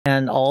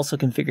And I'll also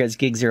configure its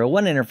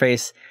gig01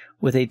 interface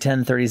with a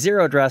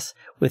 1030 address,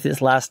 with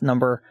its last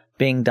number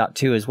being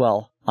 .2 as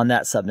well on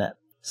that subnet.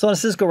 So on a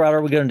Cisco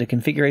router, we go into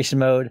configuration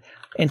mode,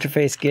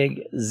 interface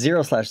gig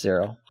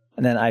 0/0,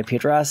 and then IP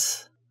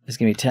address is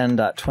going to be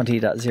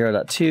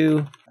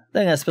 10.20.0.2.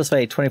 Then I'm going to specify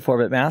a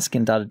 24-bit mask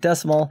in dotted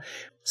decimal.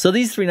 So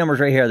these three numbers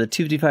right here, the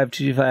 255,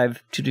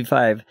 255,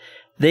 255,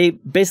 they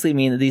basically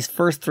mean that these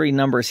first three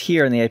numbers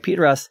here in the IP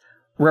address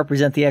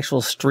represent the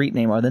actual street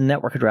name or the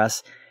network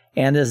address.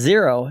 And a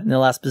 0 in the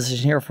last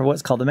position here for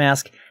what's called the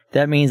mask,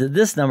 that means that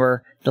this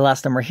number, the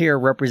last number here,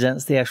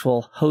 represents the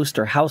actual host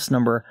or house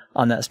number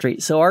on that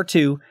street. So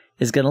R2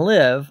 is going to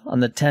live on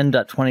the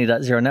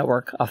 10.20.0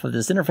 network off of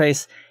this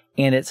interface,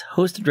 and its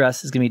host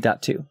address is going to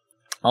be .2.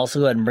 I'll also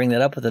go ahead and bring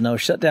that up with a no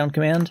shutdown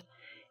command,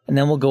 and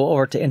then we'll go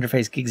over to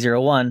interface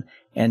gig01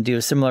 and do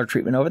a similar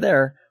treatment over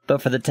there,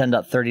 but for the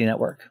 10.30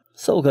 network.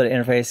 So we'll go to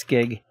interface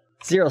gig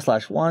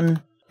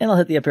 0/1, and I'll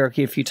hit the up arrow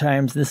key a few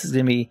times. This is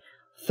going to be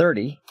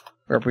 30,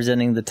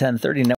 representing the 1030 network.